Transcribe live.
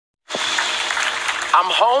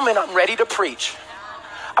I'm home and I'm ready to preach.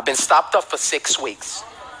 I've been stopped up for 6 weeks.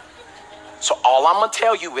 So all I'm going to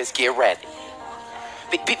tell you is get ready.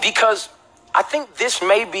 Because I think this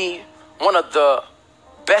may be one of the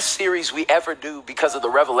best series we ever do because of the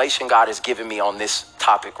revelation God has given me on this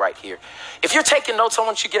topic right here. If you're taking notes, I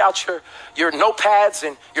want you to get out your notepads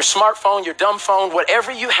and your smartphone, your dumb phone,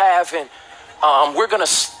 whatever you have, and we're going to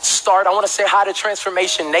start. I want to say hi to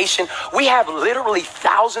Transformation Nation. We have literally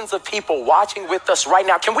thousands of people watching with us right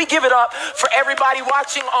now. Can we give it up for everybody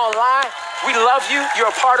watching online? We love you. You're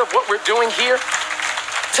a part of what we're doing here.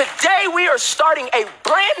 Today, we are starting a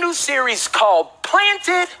brand new series called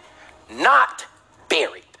Planted, Not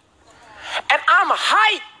Buried. And I'm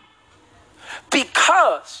hyped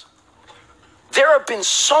because there have been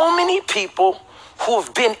so many people who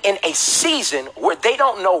have been in a season where they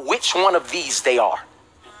don't know which one of these they are.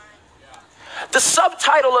 The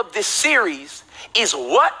subtitle of this series is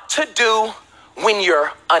What to Do When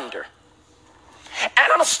You're Under. And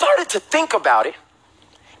I started to think about it,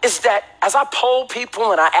 is that as I poll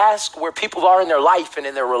people and I ask where people are in their life and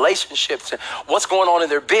in their relationships and what's going on in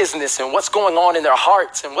their business and what's going on in their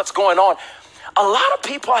hearts and what's going on, a lot of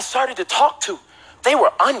people I started to talk to, they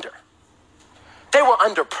were under. They were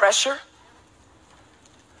under pressure.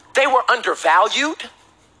 They were undervalued.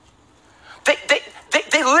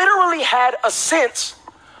 They literally had a sense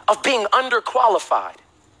of being underqualified.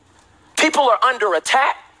 People are under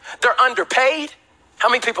attack. They're underpaid. How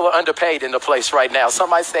many people are underpaid in the place right now?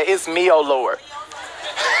 Somebody say, it's me, oh Lord.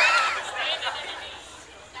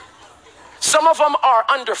 Some of them are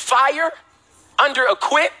under fire,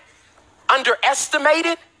 under-equipped,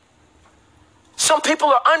 underestimated. Some people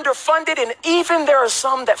are underfunded, and even there are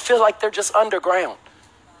some that feel like they're just underground.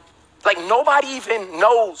 Like nobody even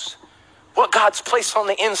knows what God's placed on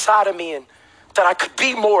the inside of me and that I could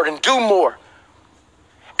be more and do more.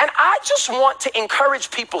 And I just want to encourage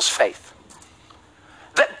people's faith.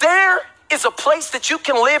 That there is a place that you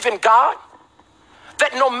can live in God,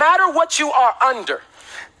 that no matter what you are under,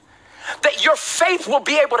 that your faith will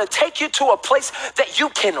be able to take you to a place that you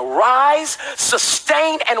can rise,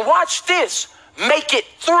 sustain, and watch this, make it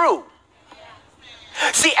through.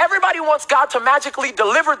 See, everybody wants God to magically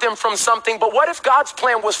deliver them from something, but what if God's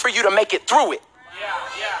plan was for you to make it through it?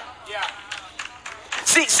 Yeah.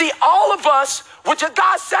 See, all of us would just,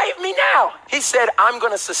 God save me now. He said, I'm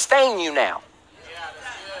going to sustain you now.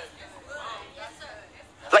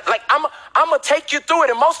 Like I'm going to take you through it.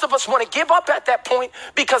 And most of us want to give up at that point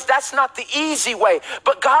because that's not the easy way.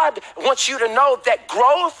 But God wants you to know that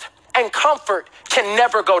growth and comfort can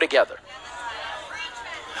never go together.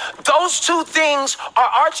 Those two things are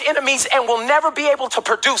arch enemies and will never be able to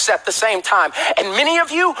produce at the same time. And many of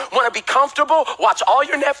you want to be comfortable, watch all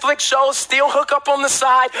your Netflix shows, still hook up on the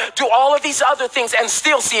side, do all of these other things and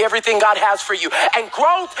still see everything God has for you. And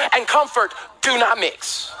growth and comfort do not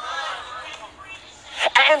mix.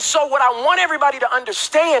 And so what I want everybody to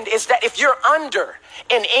understand is that if you're under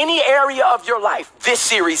in any area of your life, this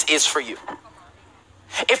series is for you.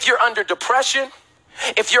 If you're under depression,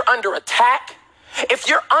 if you're under attack, if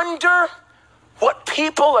you're under what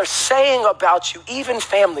people are saying about you, even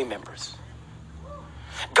family members,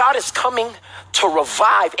 God is coming to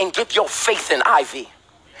revive and give your faith in IV.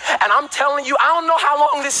 And I'm telling you, I don't know how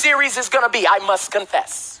long this series is going to be. I must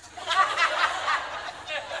confess.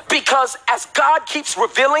 Because as God keeps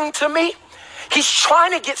revealing to me, he's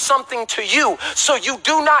trying to get something to you so you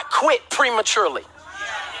do not quit prematurely.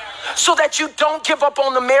 So that you don't give up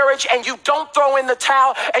on the marriage and you don't throw in the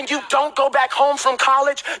towel and you don't go back home from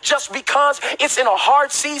college just because it's in a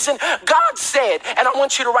hard season. God said, and I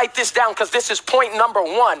want you to write this down because this is point number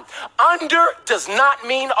 1. Under does not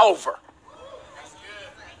mean over.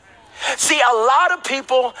 See, a lot of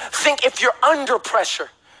people think if you're under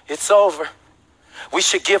pressure, it's over. We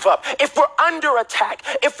should give up. If we're under attack,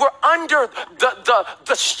 if we're under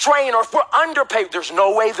the strain, or if we're underpaid, there's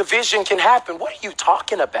no way the vision can happen. What are you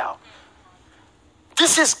talking about?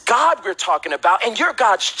 This is God we're talking about, and you're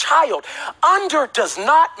God's child. Under does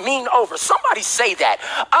not mean over. Somebody say that.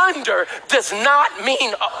 Under does not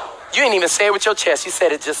mean You didn't even say it with your chest. You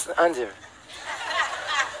said it just under.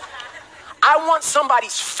 I want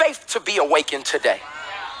somebody's faith to be awakened today.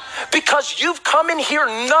 Because you've come in here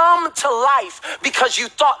numb to life because you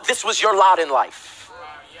thought this was your lot in life.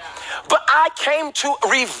 But I came to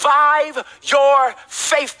revive your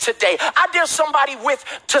faith today. I dare somebody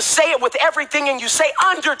to say it with everything in you. Say,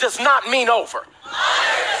 under does not mean over.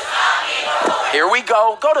 Here we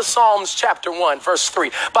go. Go to Psalms chapter 1, verse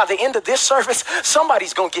 3. By the end of this service,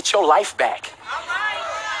 somebody's going to get your life back.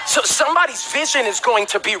 So somebody's vision is going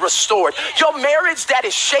to be restored. Your marriage that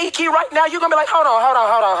is shaky right now, you're going to be like, hold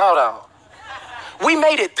on. We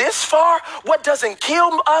made it this far. What doesn't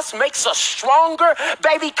kill us makes us stronger.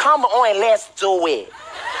 Baby, come on, let's do it.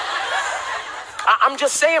 I'm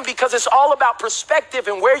just saying, because it's all about perspective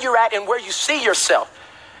and where you're at and where you see yourself.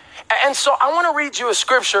 And so I want to read you a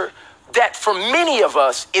scripture that for many of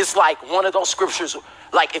us is like one of those scriptures.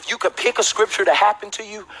 Like if you could pick a scripture to happen to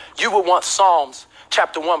you, you would want Psalms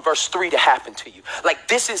chapter 1, verse 3 to happen to you. Like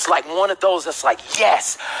this is like one of those that's like,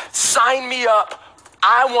 yes, sign me up.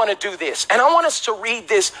 I want to do this. And I want us to read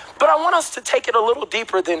this, but I want us to take it a little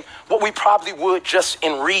deeper than what we probably would just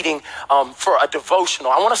in reading for a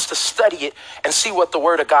devotional. I want us to study it and see what the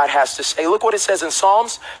word of God has to say. Look what it says in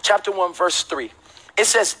Psalms chapter 1, verse 3. It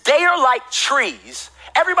says, they are like trees.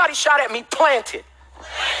 Everybody shout at me, planted.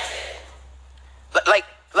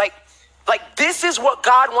 Like this is what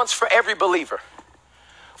God wants for every believer.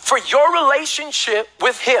 For your relationship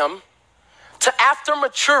with him to, after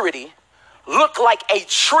maturity, look like a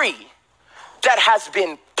tree that has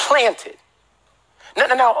been planted.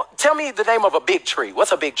 Now, tell me the name of a big tree.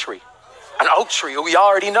 What's a big tree? An oak tree. We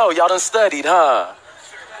already know. Y'all done studied, huh?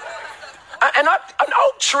 An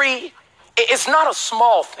oak tree is not a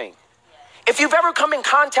small thing. If you've ever come in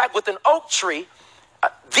contact with an oak tree,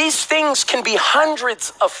 these things can be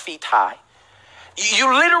hundreds of feet high.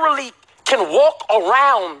 You literally can walk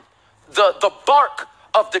around the bark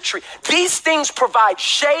of the tree. These things provide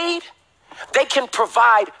shade. They can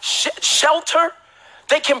provide shelter.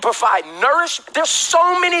 They can provide nourishment. There's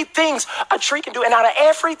so many things a tree can do. And out of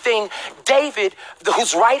everything David,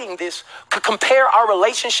 who's writing this, could compare our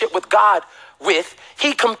relationship with God with,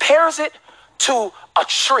 he compares it to a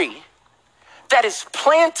tree that is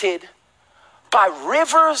planted by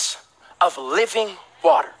rivers of living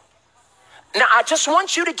water. Now, I just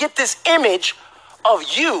want you to get this image of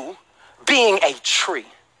you being a tree.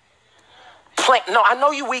 No, I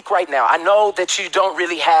know you're weak right now. I know that you don't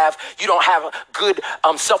have a good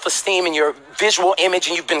self-esteem in your visual image,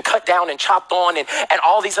 and you've been cut down and chopped on and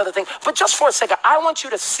all these other things. But just for a second, I want you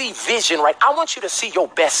to see vision, right? I want you to see your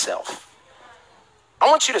best self. I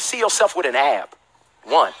want you to see yourself with an ab.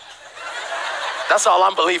 One. That's all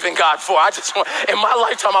I'm believing God for. I just want, in my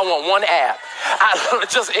lifetime, I want one ab.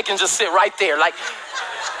 It can just sit right there. Like,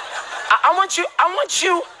 I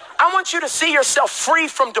want you to see yourself free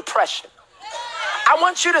from depression. I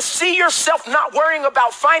want you to see yourself not worrying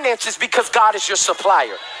about finances because God is your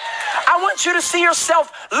supplier. I want you to see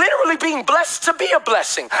yourself literally being blessed to be a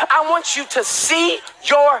blessing. I want you to see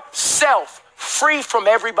yourself free from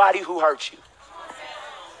everybody who hurt you.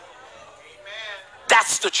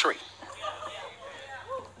 That's the tree.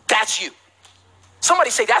 That's you. Somebody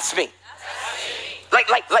say, that's me.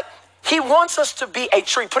 Like he wants us to be a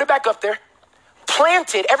tree. Put it back up there.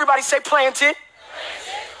 Planted. Everybody say planted.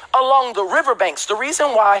 Along the riverbanks. The reason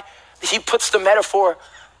why he puts the metaphor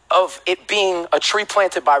of it being a tree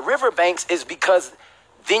planted by riverbanks is because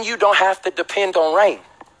then you don't have to depend on rain.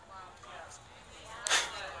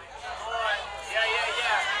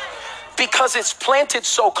 Because it's planted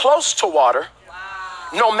so close to water,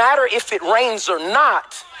 no matter if it rains or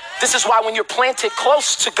not. This is why when you're planted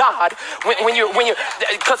close to God, when you're,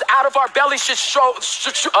 because out of our belly should flow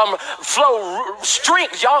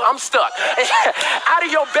streams. Y'all, I'm stuck. Out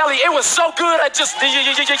of your belly, it was so good. I just,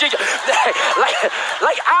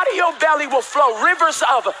 like out of your belly will flow rivers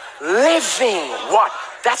of living water.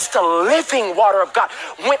 That's the living water of God.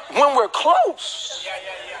 When we're close,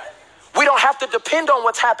 we don't have to depend on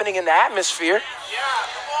what's happening in the atmosphere.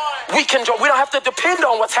 We don't have to depend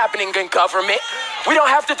on what's happening in government. We don't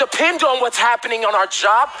have to depend on what's happening on our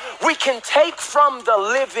job. We can take from the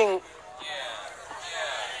living.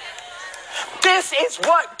 This is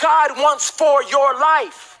what God wants for your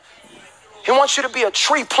life. He wants you to be a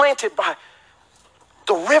tree planted by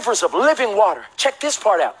the rivers of living water. Check this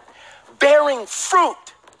part out. Bearing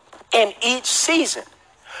fruit in each season.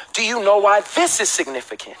 Do you know why this is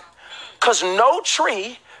significant? Because no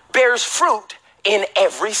tree bears fruit in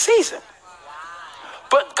every season.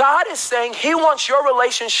 But God is saying he wants your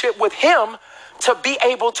relationship with him to be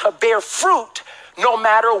able to bear fruit no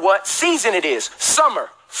matter what season it is. Summer,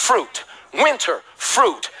 fruit. Winter,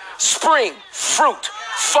 fruit. Spring, fruit.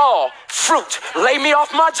 Fall, fruit. Lay me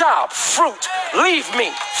off my job, fruit. Leave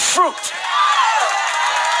me, fruit.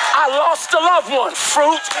 I lost a loved one,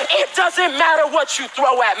 fruit. It doesn't matter what you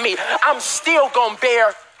throw at me. I'm still gonna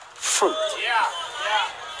bear fruit.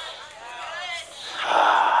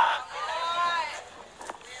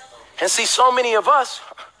 And see, so many of us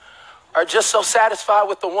are just so satisfied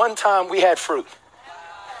with the one time we had fruit.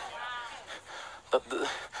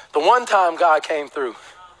 The one time God came through.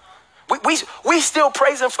 We still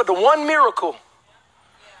praise him for the one miracle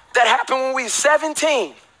that happened when we were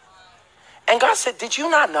 17. And God said, did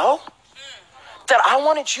you not know that I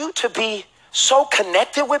wanted you to be so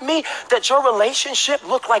connected with me that your relationship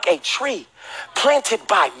looked like a tree planted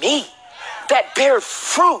by me that bears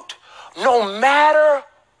fruit no matter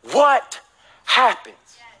what happens?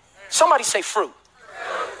 Somebody say fruit.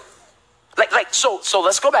 So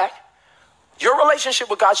let's go back. Your relationship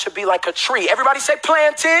with God should be like a tree. Everybody say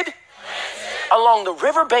planted. Along the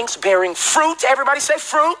riverbanks bearing fruit. Everybody say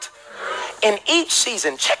fruit. In each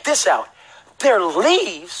season, check this out. Their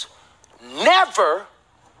leaves never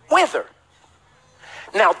wither.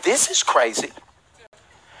 Now, this is crazy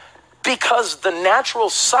because the natural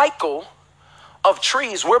cycle of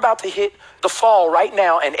trees, we're about to hit the fall right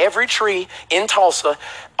now, and every tree in Tulsa,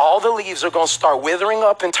 all the leaves are going to start withering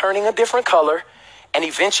up and turning a different color, and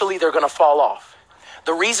eventually they're going to fall off.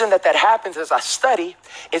 The reason that happens as I study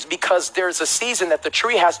is because there's a season that the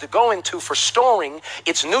tree has to go into for storing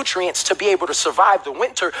its nutrients to be able to survive the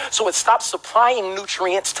winter, so it stops supplying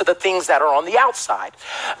nutrients to the things that are on the outside.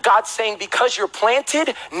 God's saying, because you're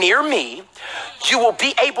planted near me, you will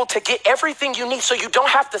be able to get everything you need, so you don't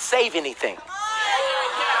have to save anything.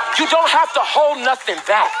 You don't have to hold nothing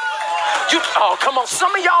back. Oh, come on.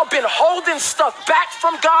 Some of y'all been holding stuff back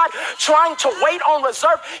from God, trying to wait on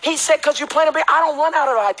reserve. He said, because you plan to be, I don't run out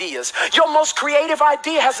of ideas. Your most creative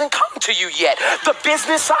idea hasn't come to you yet. The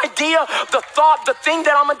business idea, the thought, the thing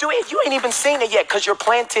that I'm going to do, you ain't even seen it yet because you're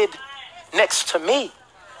planted next to me.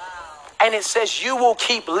 And it says you will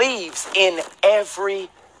keep leaves in every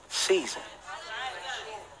season.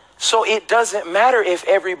 So it doesn't matter if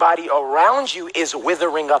everybody around you is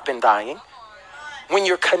withering up and dying. When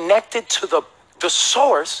you're connected to the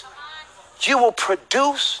source, you will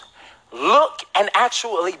produce, look, and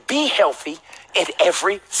actually be healthy in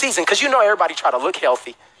every season. Because you know everybody try to look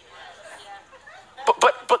healthy.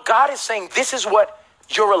 But God is saying this is what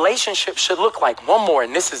your relationship should look like. One more,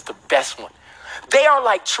 and this is the best one. They are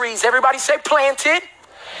like trees. Everybody say planted.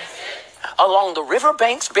 Along the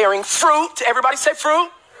riverbanks bearing fruit. Everybody say fruit.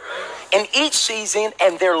 In each season,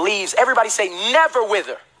 and their leaves. Everybody say never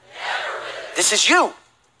wither. This is you.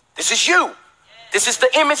 This is you. This is the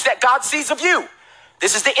image that God sees of you.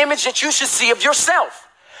 This is the image that you should see of yourself.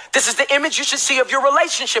 This is the image you should see of your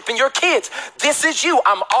relationship and your kids. This is you.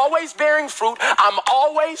 I'm always bearing fruit. I'm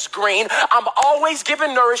always green. I'm always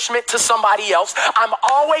giving nourishment to somebody else. I'm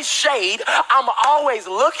always shade. I'm always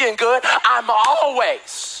looking good. I'm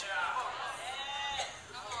always.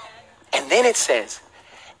 And then it says,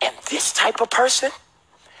 and this type of person,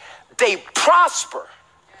 they prosper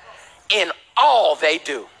in all they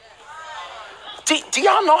do. Do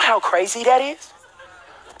y'all know how crazy that is?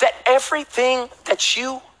 That everything that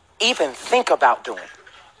you even think about doing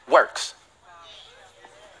works.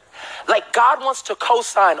 Like God wants to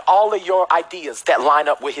co-sign all of your ideas that line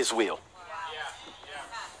up with his will.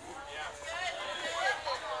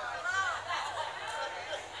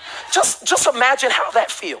 Just imagine how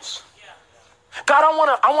that feels. God,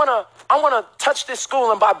 I want to touch this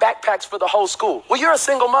school and buy backpacks for the whole school. Well, you're a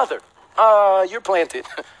single mother. You're planted.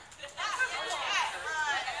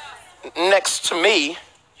 Next to me,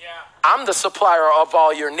 I'm the supplier of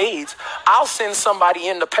all your needs. I'll send somebody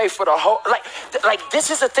in to pay for the whole, like this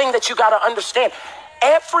is a thing that you got to understand.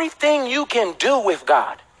 Everything you can do with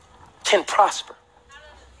God can prosper.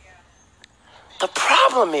 The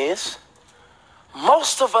problem is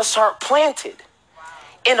most of us aren't planted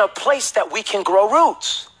in a place that we can grow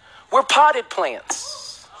roots. We're potted plants.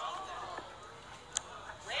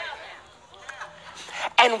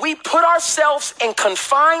 And we put ourselves in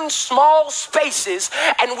confined small spaces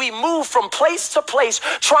and we move from place to place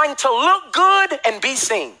trying to look good and be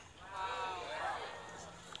seen.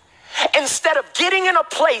 Instead of getting in a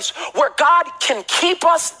place where God can keep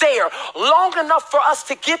us there long enough for us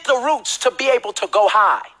to get the roots to be able to go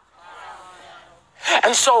high.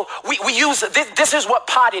 And so we use, this is what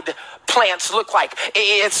potted plants look like.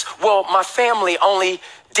 It's, well, my family only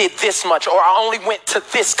did this much, or I only went to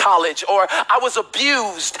this college, or I was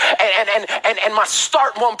abused, and my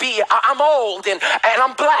start won't be, I'm old, and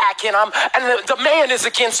I'm black, and the man is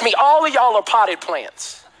against me. All of y'all are potted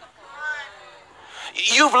plants.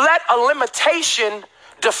 You've let a limitation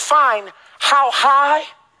define how high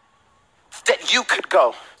that you could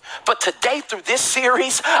go. But today, through this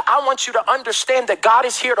series, I want you to understand that God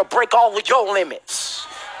is here to break all of your limits.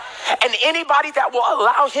 And anybody that will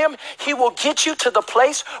allow him, he will get you to the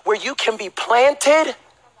place where you can be planted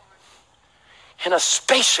in a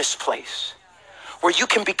spacious place where you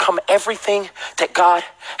can become everything that God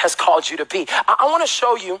has called you to be. I want to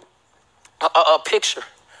show you a picture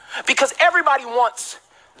because everybody wants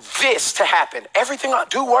this to happen. Everything I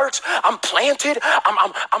do works. I'm planted.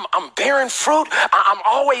 I'm bearing fruit. I'm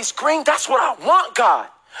always green. That's what I want, God.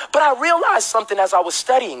 But I realized something as I was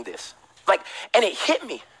studying this, and it hit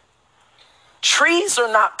me. Trees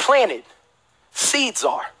are not planted. Seeds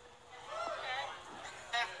are.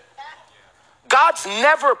 God's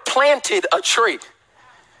never planted a tree.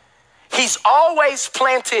 He's always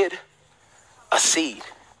planted a seed.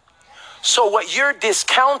 So what you're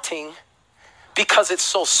discounting because it's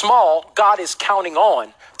so small, God is counting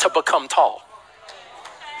on to become tall.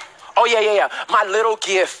 Oh, yeah. My little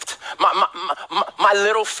gift, my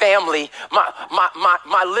little family,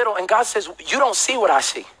 my little, and God says, you don't see what I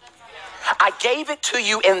see. I gave it to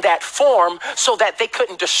you in that form so that they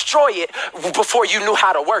couldn't destroy it before you knew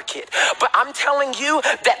how to work it. But I'm telling you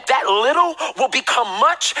that little will become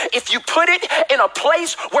much if you put it in a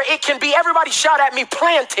place where it can be, everybody shout at me,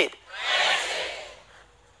 planted.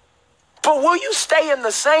 But will you stay in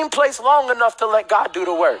the same place long enough to let God do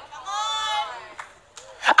the work?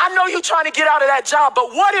 I know you're trying to get out of that job,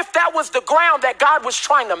 but what if that was the ground that God was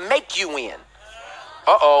trying to make you in?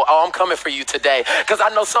 I'm coming for you today, because I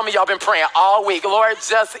know some of y'all been praying all week. Lord,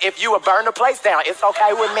 just if you would burn the place down, it's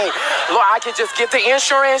okay with me. Lord, I can just get the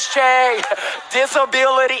insurance check,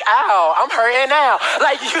 disability. Ow, I'm hurting now.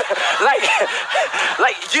 Like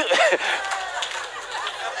you.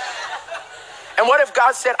 And what if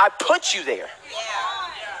God said, I put you there?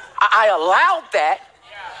 I allowed that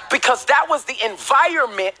because that was the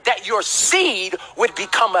environment that your seed would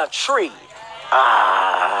become a tree.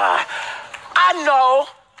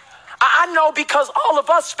 I know because all of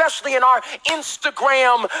us, especially in our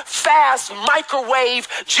Instagram fast microwave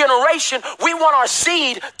generation, we want our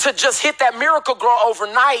seed to just hit that miracle grow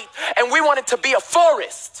overnight, and we want it to be a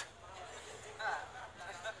forest.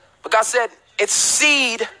 But God said, it's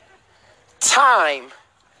seed, time,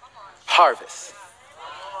 harvest.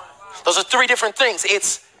 Those are three different things.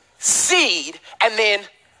 It's seed, and then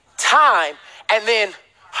time, and then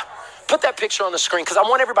put that picture on the screen because I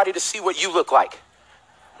want everybody to see what you look like.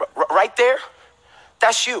 Right there,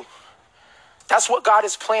 that's you. That's what God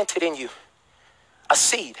has planted in you, a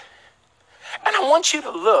seed. And I want you to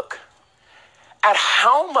look at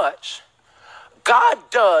how much God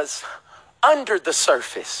does under the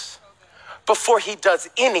surface before he does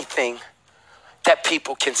anything that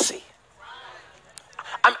people can see.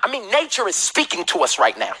 I mean, nature is speaking to us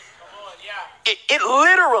right now. It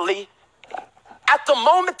literally, at the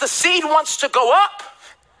moment the seed wants to go up,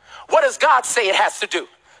 what does God say it has to do?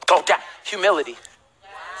 Go down. Humility.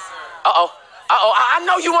 I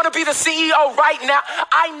know you want to be the CEO right now.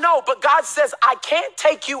 I know, but God says, I can't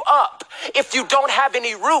take you up if you don't have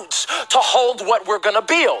any roots to hold what we're going to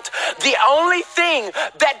build. The only thing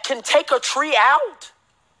that can take a tree out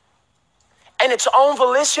and its own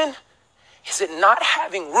volition is it not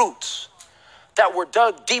having roots that were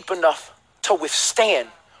dug deep enough to withstand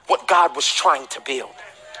what God was trying to build.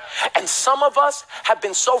 And some of us have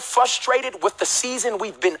been so frustrated with the season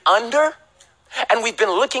we've been under, and we've been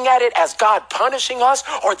looking at it as God punishing us,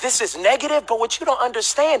 or this is negative. But what you don't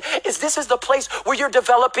understand is this is the place where you're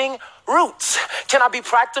developing roots. Can I be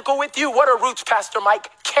practical with you? What are roots, Pastor Mike?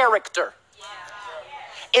 Character,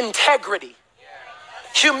 integrity,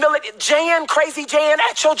 humility. Crazy Jan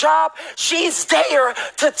at your job, she's there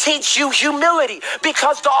to teach you humility,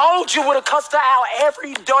 because the old you would have cussed her out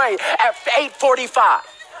every day at 8:45.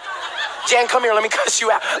 Jan, come here, let me cuss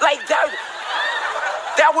you out. Like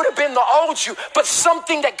that would have been the old you. But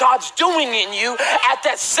something that God's doing in you at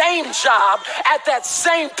that same job, at that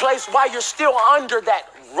same place, while you're still under that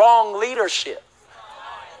wrong leadership.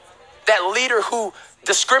 That leader who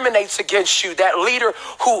discriminates against you, that leader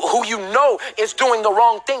who you know is doing the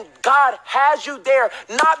wrong thing. God has you there,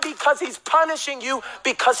 not because he's punishing you,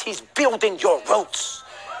 because he's building your roots.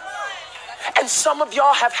 And some of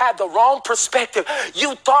y'all have had the wrong perspective.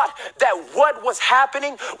 You thought that what was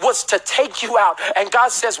happening was to take you out. And God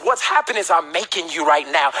says, what's happening is I'm making you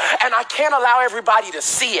right now. And I can't allow everybody to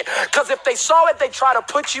see it, because if they saw it, they try to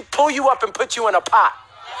pull you up and put you in a pot.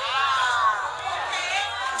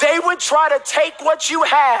 They would try to take what you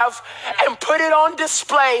have and put it on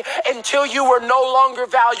display until you were no longer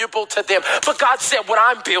valuable to them. But God said, what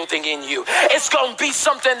I'm building in you, it's going to be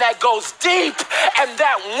something that goes deep, and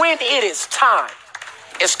that when it is time,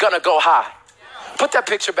 it's going to go high. Put that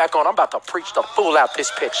picture back on. I'm about to preach the fool out this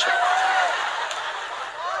picture.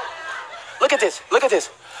 Look at this. Look at this.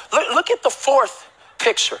 Look at the fourth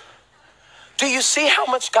picture. Do you see how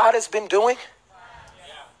much God has been doing?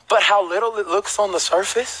 But how little it looks on the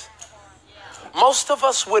surface? Most of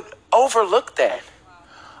us would overlook that.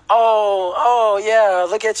 Oh, yeah,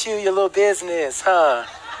 look at you, your little business, huh?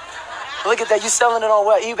 Look at that. You selling it on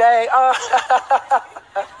what? eBay? Oh.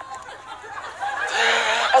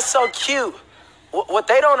 That's so cute. What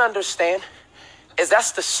they don't understand is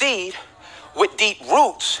that's the seed with deep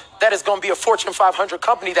roots that is going to be a Fortune 500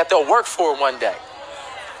 company that they'll work for one day.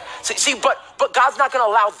 See, but God's not going to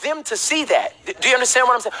allow them to see that. Do you understand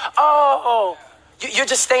what I'm saying? Oh, you're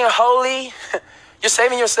just staying holy. You're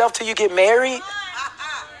saving yourself till you get married.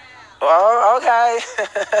 Oh, okay.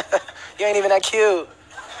 You ain't even that cute.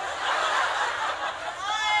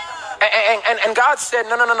 And God said,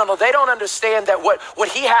 no. They don't understand that what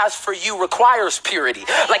he has for you requires purity.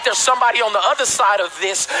 Like there's somebody on the other side of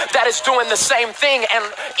this that is doing the same thing, and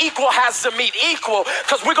equal has to meet equal,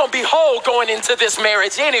 because we're going to be whole going into this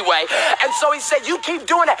marriage anyway. And so he said, you keep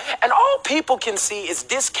doing that. And all people can see is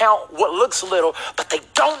discount what looks little, but they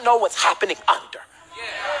don't know what's happening under.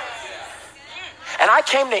 And I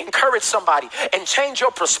came to encourage somebody and change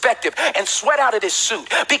your perspective and sweat out of this suit,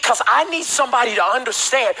 because I need somebody to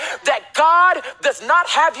understand that God does not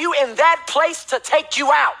have you in that place to take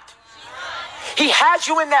you out. He has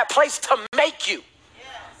you in that place to make you.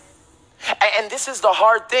 And this is the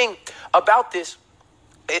hard thing about this,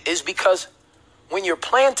 is because when you're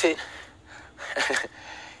planted,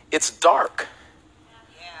 it's dark.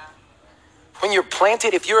 When you're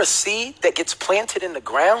planted, if you're a seed that gets planted in the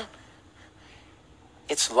ground,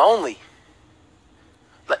 it's lonely.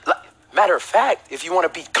 Matter of fact, if you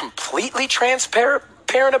want to be completely transparent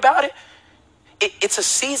about it, it's a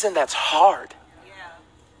season that's hard. Yeah.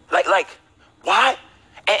 Like, why?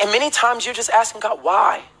 And many times you're just asking God,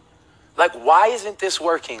 why? Like, why isn't this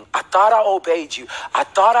working? I thought I obeyed you. I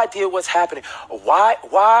thought I did what's happening. Why?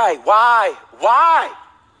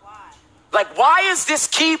 Like, why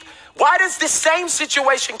does this same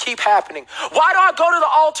situation keep happening? Why do I go to the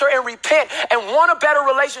altar and repent and want a better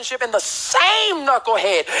relationship, and the same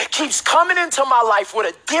knucklehead keeps coming into my life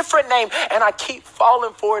with a different name, and I keep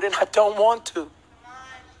falling for it and I don't want to?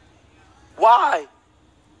 Why?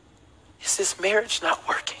 Is this marriage not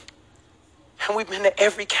working? And we've been to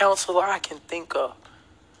every counselor I can think of.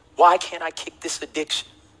 Why can't I kick this addiction?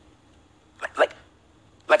 Like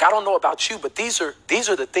I don't know about you, but these are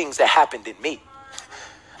the things that happened in me.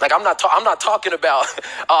 Like I'm not talking about,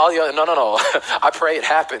 oh yeah, no. I pray it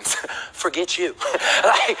happens. Forget you.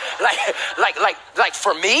 like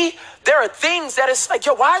for me, there are things that it's like,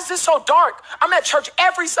 yo, why is this so dark? I'm at church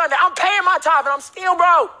every Sunday. I'm paying my tithe and I'm still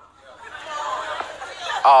broke.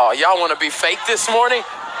 Oh, y'all want to be fake this morning?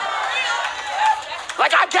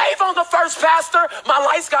 Like I gave on the first pastor, my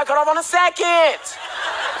lights got cut off on the second.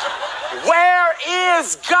 Where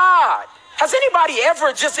is God? Has anybody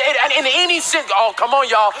ever just in any sense? Oh, come on,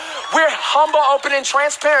 y'all. We're humble, open, and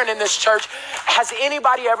transparent in this church. Has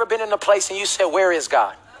anybody ever been in a place and you said, where is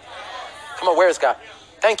God? Come on, where is God?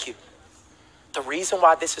 Thank you. The reason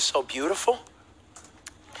why this is so beautiful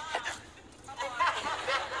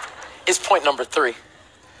is point number 3.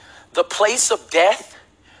 The place of death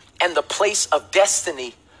and the place of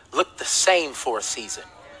destiny look the same for a season.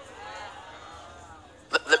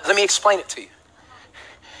 Let me explain it to you.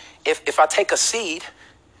 If I take a seed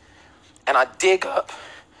and I dig up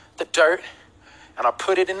the dirt and I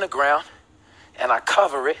put it in the ground and I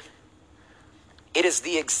cover it, it is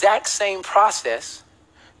the exact same process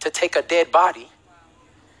to take a dead body,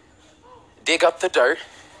 dig up the dirt,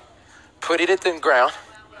 put it in the ground,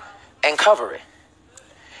 and cover it.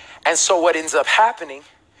 And so what ends up happening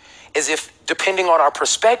is, if depending on our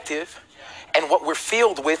perspective and what we're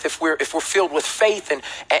filled with, if we're filled with faith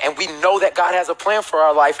and we know that God has a plan for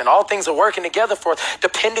our life and all things are working together for us,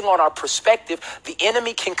 depending on our perspective, the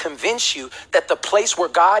enemy can convince you that the place where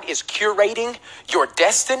God is curating your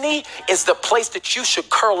destiny is the place that you should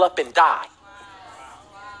curl up and die.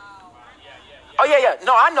 Oh yeah.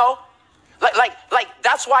 No, I know. Like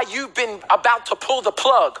that's why you've been about to pull the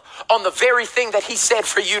plug on the very thing that he said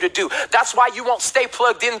for you to do. That's why you won't stay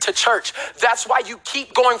plugged into church. That's why you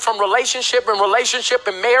keep going from relationship and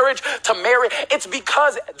marriage to marriage. It's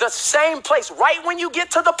because the same place, right when you get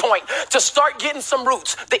to the point to start getting some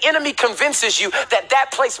roots, the enemy convinces you that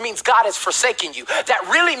place means God is forsaking you. That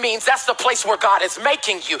really means that's the place where God is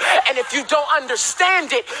making you. And if you don't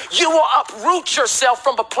understand it, you will uproot yourself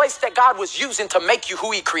from a place that God was using to make you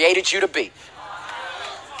who he created you to be.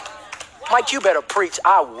 Mike, you better preach.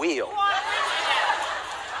 I will.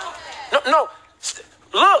 No.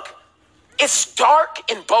 Look, it's dark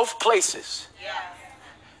in both places.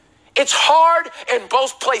 It's hard in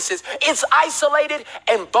both places. It's isolated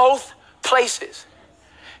in both places.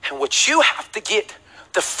 And what you have to get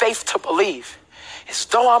the faith to believe is,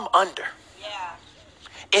 though I'm under,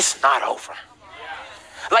 it's not over.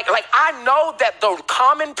 Like I know that the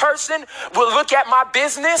common person will look at my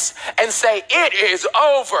business and say, it is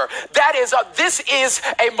over. This is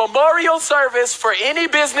a memorial service for any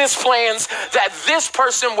business plans that this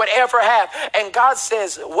person would ever have. And God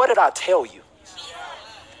says, what did I tell you?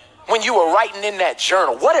 When you were writing in that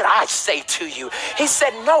journal, what did I say to you? He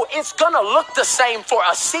said, no, it's going to look the same for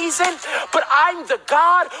a season, but I'm the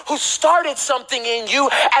God who started something in you,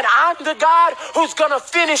 and I'm the God who's going to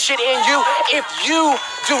finish it in you if you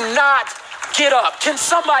do not get up. Can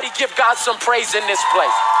somebody give God some praise in this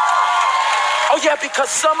place? Oh yeah, because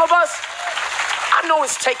some of us, I know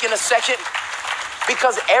it's taking a second,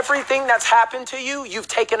 because everything that's happened to you, you've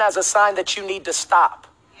taken as a sign that you need to stop.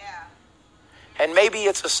 And maybe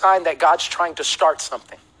it's a sign that God's trying to start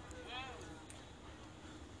something.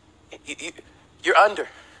 You're under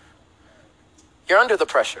the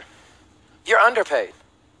pressure. You're underpaid.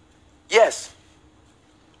 Yes.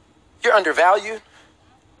 You're undervalued.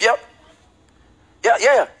 Yep.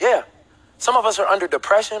 Yeah. Some of us are under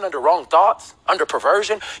depression, under wrong thoughts, under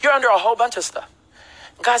perversion. You're under a whole bunch of stuff.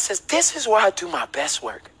 God says, this is where I do my best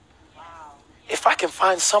work. If I can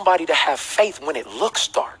find somebody to have faith when it looks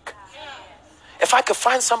dark. If I could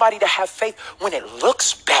find somebody to have faith when it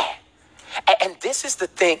looks bad. And this is the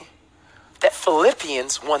thing that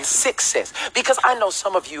Philippians 1:6 says. Because I know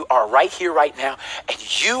some of you are right here, right now,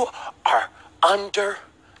 and you are under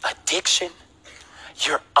addiction.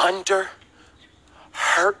 You're under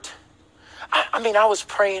hurt. I was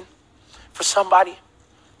praying for somebody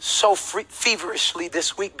so feverishly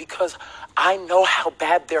this week because I know how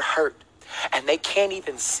bad they're hurt. And they can't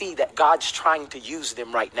even see that God's trying to use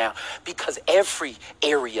them right now because every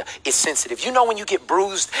area is sensitive. You know, when you get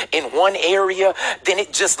bruised in one area, then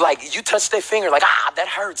it just like you touch their finger like, that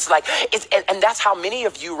hurts. Like it's, and that's how many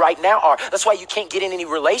of you right now are. That's why you can't get in any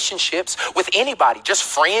relationships with anybody, just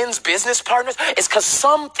friends, business partners. It's because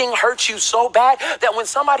something hurts you so bad that when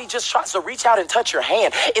somebody just tries to reach out and touch your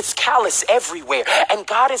hand, it's callous everywhere. And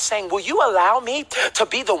God is saying, will you allow me to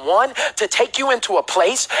be the one to take you into a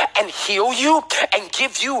place and heal you and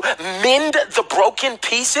give you, mend the broken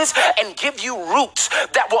pieces and give you roots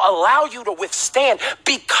that will allow you to withstand,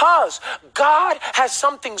 because God has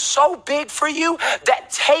something so big for you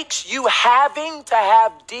that takes you having to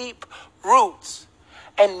have deep roots.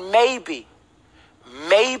 And maybe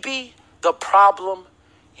the problem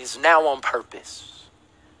is now on purpose.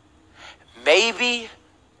 Maybe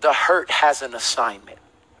the hurt has an assignment.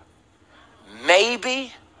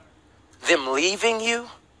 Maybe them leaving you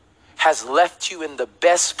has left you in the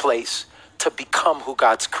best place to become who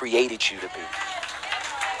God's created you to be.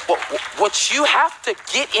 What you have to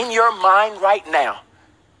get in your mind right now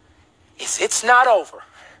is it's not over.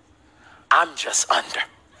 I'm just under.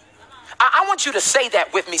 I want you to say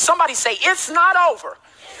that with me. Somebody say, it's not over.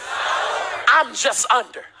 I'm just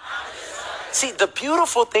under. See, the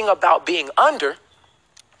beautiful thing about being under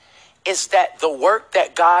is that the work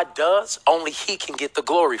that God does, only he can get the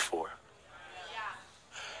glory for.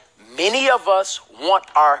 Many of us want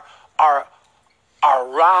our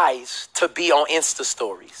rise to be on Insta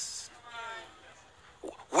stories.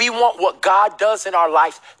 We want what God does in our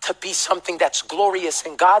life to be something that's glorious.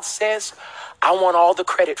 And God says, I want all the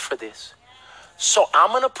credit for this. So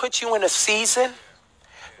I'm going to put you in a season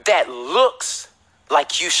that looks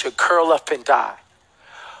like you should curl up and die.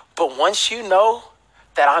 But once you know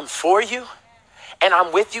that I'm for you and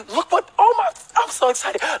I'm with you, I'm so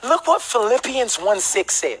excited. Look what Philippians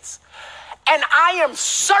 1:6 says. And I am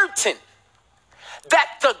certain that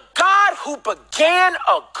the God who began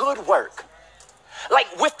a good work, like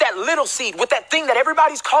with that little seed, with that thing that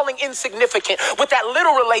everybody's calling insignificant, with that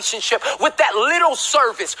little relationship, with that little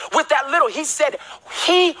service, with that little, he said,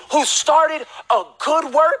 he who started a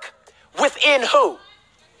good work within who?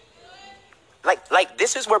 Like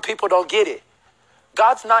this is where people don't get it.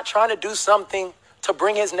 God's not trying to do something to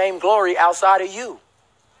bring his name glory outside of you.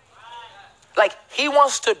 Like he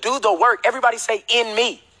wants to do the work. Everybody say, in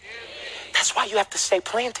me. That's why you have to stay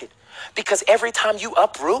planted. Because every time you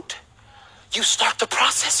uproot, you start the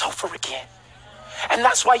process over again. And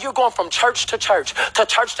that's why you're going from church to church, to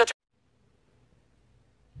church to church.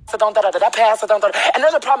 And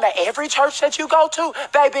there's a problem at every church that you go to,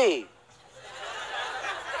 baby.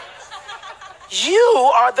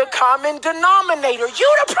 You are the common denominator.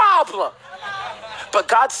 You the problem. But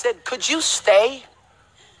God said, could you stay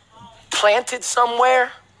planted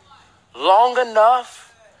somewhere long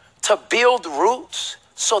enough to build roots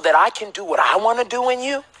so that I can do what I want to do in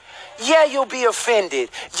you? Yeah, you'll be offended.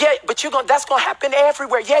 Yeah, but that's going to happen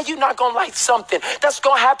everywhere. Yeah, you're not going to like something. That's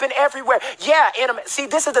going to happen everywhere. Yeah, see,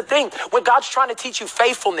 this is the thing. When God's trying to teach you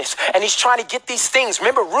faithfulness and he's trying to get these things,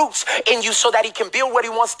 remember, roots in you so that he can build what he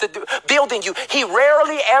wants to build in you. He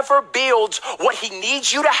rarely ever builds what he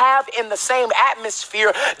needs you to have in the same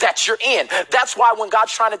atmosphere that you're in. That's why when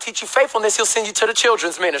God's trying to teach you faithfulness, he'll send you to the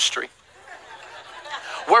children's ministry.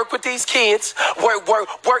 Work with these kids,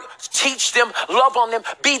 work, teach them, love on them,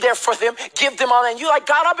 be there for them, give them all. And you're like,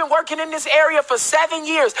 God, I've been working in this area for 7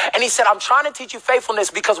 years. And he said, I'm trying to teach you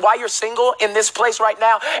faithfulness because while you're single in this place right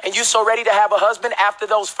now and you're so ready to have a husband, after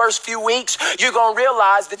those first few weeks, you're going to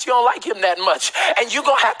realize that you don't like him that much. And you're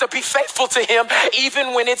going to have to be faithful to him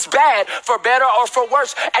even when it's bad, for better or for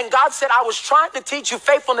worse. And God said, I was trying to teach you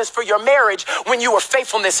faithfulness for your marriage when you were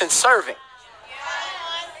faithfulness in serving.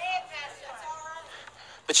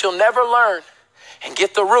 But you'll never learn and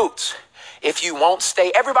get the roots if you won't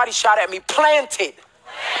stay. Everybody shout at me, planted.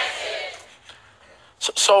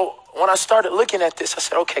 So when I started looking at this, I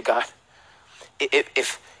said, okay, God,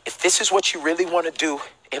 if this is what you really want to do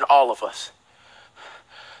in all of us,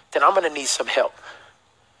 then I'm going to need some help.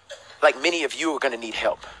 Like many of you are going to need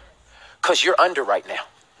help because you're under right now.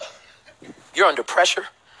 You're under pressure.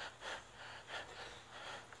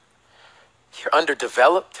 You're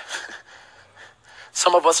underdeveloped.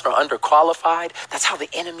 Some of us are underqualified. That's how the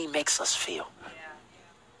enemy makes us feel.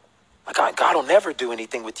 Like, God will never do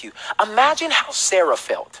anything with you. Imagine how Sarah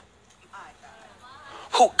felt,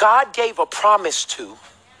 who God gave a promise to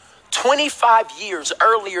 25 years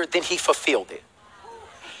earlier than he fulfilled it.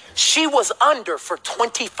 She was under for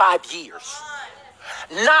 25 years.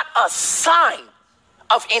 Not a sign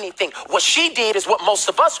of anything. What she did is what most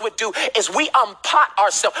of us would do, is we unpot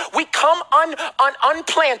ourselves. We come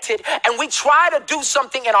unplanted and we try to do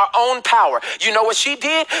something in our own power. You know what she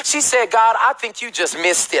did? She said, God, I think you just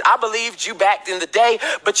missed it. I believed you back in the day,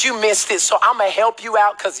 but you missed it. So I'm going to help you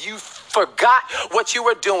out because you forgot what you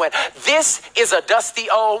were doing. This is a dusty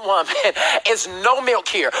old woman. It's no milk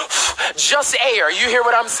here. Just air. You hear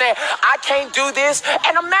what I'm saying? I can't do this.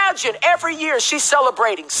 And imagine every year she's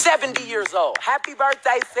celebrating 70 years old. Happy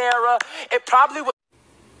birthday, Sarah. It probably was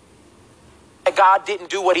God didn't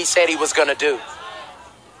do what he said he was going to do.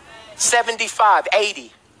 75,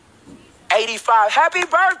 80, 85. Happy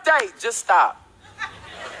birthday. Just stop.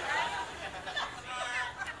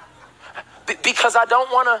 Because I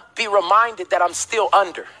don't want to be reminded that I'm still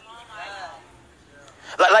under.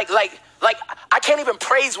 Like I can't even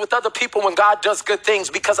praise with other people when God does good things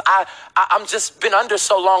because I'm just been under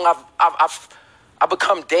so long. I've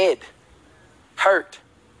become dead, hurt.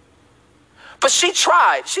 But she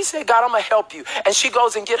tried. She said, God, I'm going to help you. And she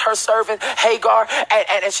goes and get her servant, Hagar.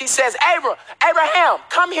 And she says, Abraham,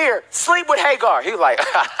 come here. Sleep with Hagar. He's like,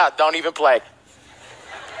 don't even play.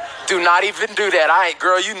 Do not even do that.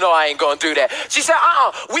 Girl, you know I ain't going to do that. She said,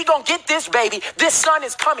 we going to get this baby. This son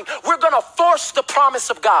is coming. We're going to force the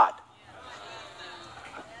promise of God.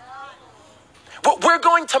 We're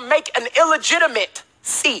going to make an illegitimate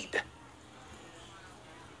seed.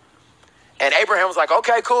 And Abraham was like,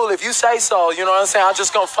 okay, cool. If you say so, you know what I'm saying? I'm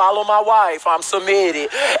just going to follow my wife. I'm submitted.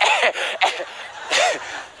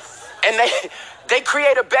 And they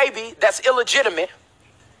create a baby that's illegitimate.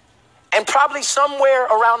 And probably somewhere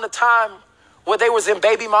around the time where they was in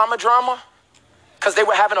baby mama drama, because they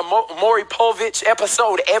were having a Maury Povich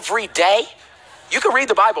episode every day. You can read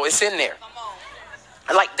the Bible. It's in there.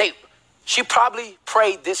 And she probably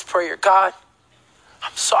prayed this prayer. God,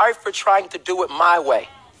 I'm sorry for trying to do it my way.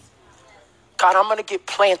 God, I'm going to get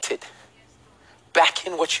planted back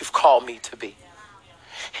in what you've called me to be.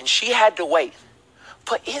 And she had to wait.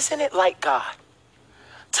 But isn't it like God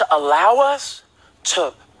to allow us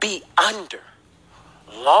to be under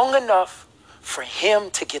long enough for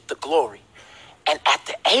him to get the glory? And at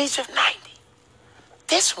the age of 90,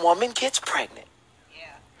 this woman gets pregnant. Yeah.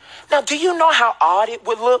 Now, do you know how odd it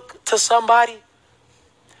would look to somebody?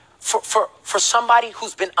 For somebody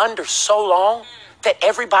who's been under so long that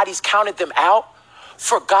everybody's counted them out,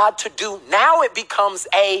 for God to do, now it becomes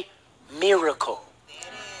a miracle.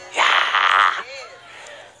 Yeah.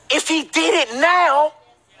 If he did it now,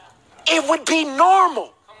 it would be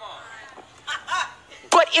normal.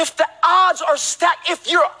 But if the odds are stacked,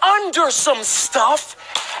 if you're under some stuff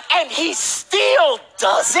and he still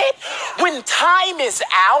does it, when time is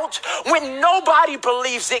out, when nobody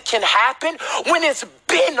believes it can happen, when it's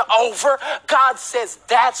been over, God says,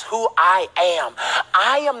 that's who I am.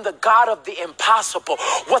 I am the God of the impossible.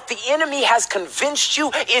 What the enemy has convinced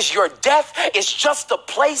you is your death is just the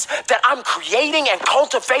place that I'm creating and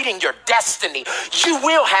cultivating your destiny. You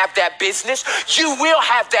will have that business. You will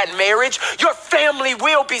have that marriage. Your family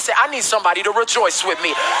will be saved. I need somebody to rejoice with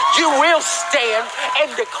me. You will stand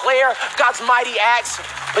and declare God's mighty acts.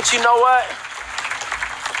 But you know what?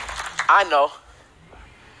 I know.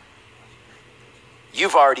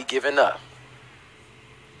 You've already given up.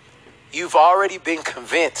 You've already been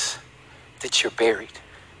convinced that you're buried.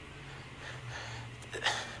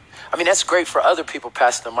 I mean, that's great for other people,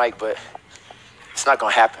 Pastor Mike, but it's not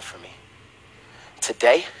going to happen for me.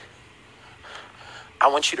 Today, I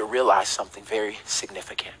want you to realize something very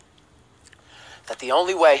significant. That the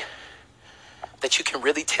only way that you can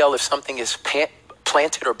really tell if something is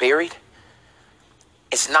planted or buried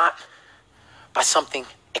is not by something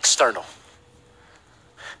external.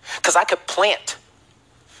 Because I could plant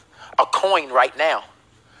a coin right now,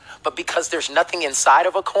 but because there's nothing inside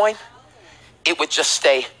of a coin, it would just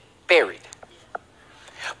stay buried.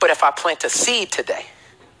 But if I plant a seed today,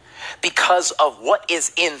 because of what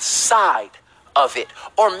is inside of it,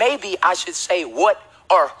 or maybe I should say what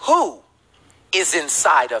or who is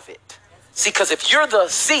inside of it. See, because if you're the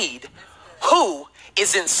seed, who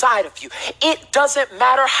is inside of you? It doesn't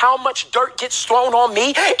matter how much dirt gets thrown on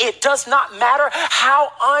me. It does not matter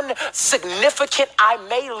how insignificant I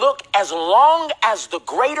may look, as long as the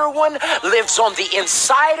greater one lives on the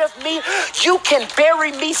inside of me. You can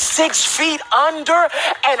bury me 6 feet under,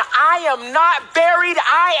 and I am not buried.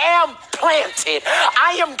 I am planted.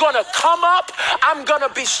 I am going to come up. I'm going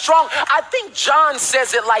to be strong. I think John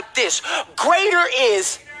says it like this: greater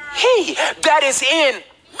is he that is in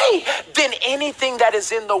me than anything that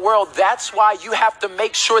is in the world. That's why you have to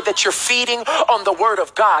make sure that you're feeding on the word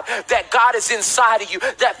of God, that God is inside of you,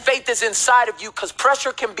 that faith is inside of you, because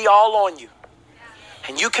pressure can be all on you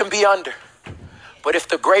and you can be under. But if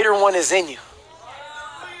the greater one is in you,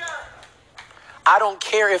 I don't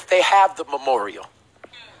care if they have the memorial.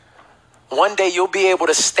 One day you'll be able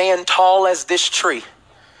to stand tall as this tree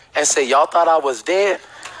and say, y'all thought I was dead?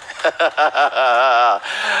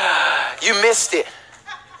 You missed it.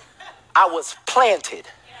 I was planted,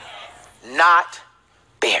 not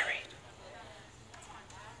buried.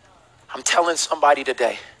 I'm telling somebody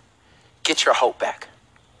today, get your hope back.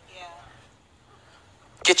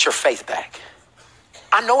 Get your faith back.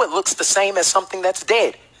 I know it looks the same as something that's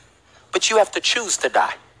dead, but you have to choose to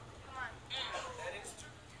die.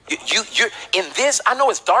 You in this, I know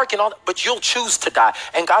it's dark and all, but you'll choose to die.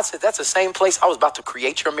 And God said, that's the same place I was about to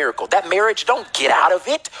create your miracle. That marriage, don't get out of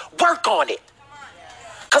it. Work on it.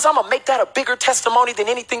 Because I'm going to make that a bigger testimony than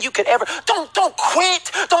anything you could ever. Don't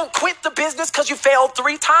quit. Don't quit the business because you failed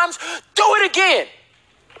 3 times. Do it again.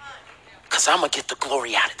 Because I'm going to get the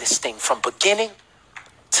glory out of this thing from beginning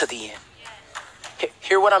to the end.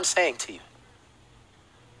 Hear what I'm saying to you.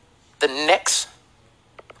 The next,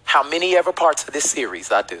 how many ever parts of this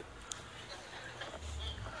series I do,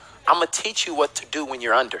 I'm going to teach you what to do when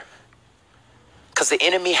you're under. Because the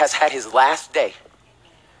enemy has had his last day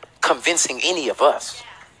convincing any of us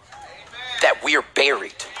that we're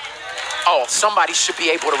buried. Oh, somebody should be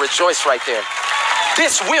able to rejoice right there.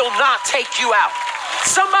 This will not take you out.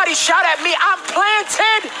 Somebody shout at me, I'm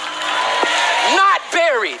planted, not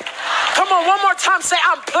buried. Come on, one more time, say,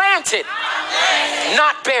 I'm planted,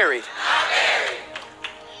 not buried.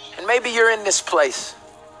 And maybe you're in this place.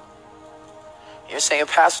 You're saying,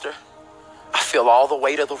 Pastor, I feel all the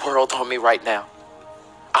weight of the world on me right now.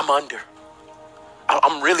 I'm under.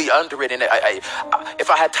 I'm really under it. And if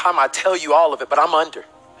I had time, I'd tell you all of it, but I'm under.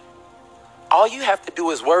 All you have to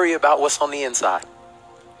do is worry about what's on the inside.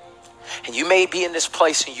 And you may be in this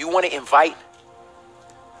place and you want to invite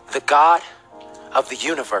the God of the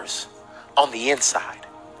universe on the inside,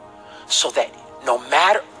 so that no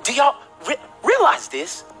matter, do y'all realize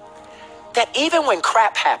this? That even when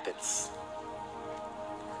crap happens,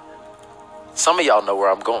 some of y'all know where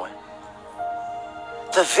I'm going.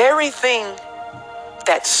 The very thing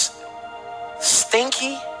that's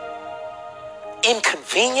stinky,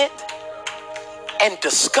 inconvenient, and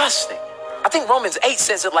disgusting. I think Romans 8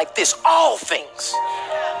 says it like this: all things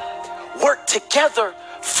work together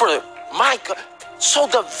for my good. So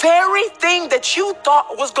the very thing that you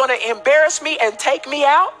thought was going to embarrass me and take me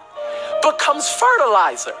out becomes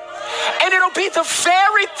fertilizer. And it'll be the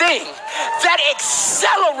very thing that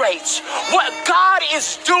accelerates what God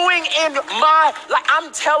is doing in my life.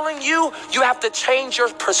 I'm telling you, you have to change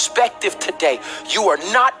your perspective today. You are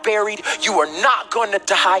not buried. You are not going to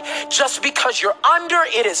die. Just because you're under,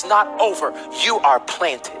 it is not over. You are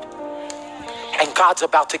planted. And God's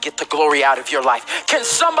about to get the glory out of your life. Can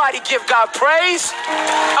somebody give God praise?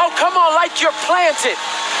 Oh, come on, like you're planted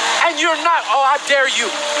and you're not. Oh, I dare you.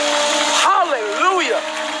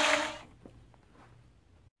 Hallelujah.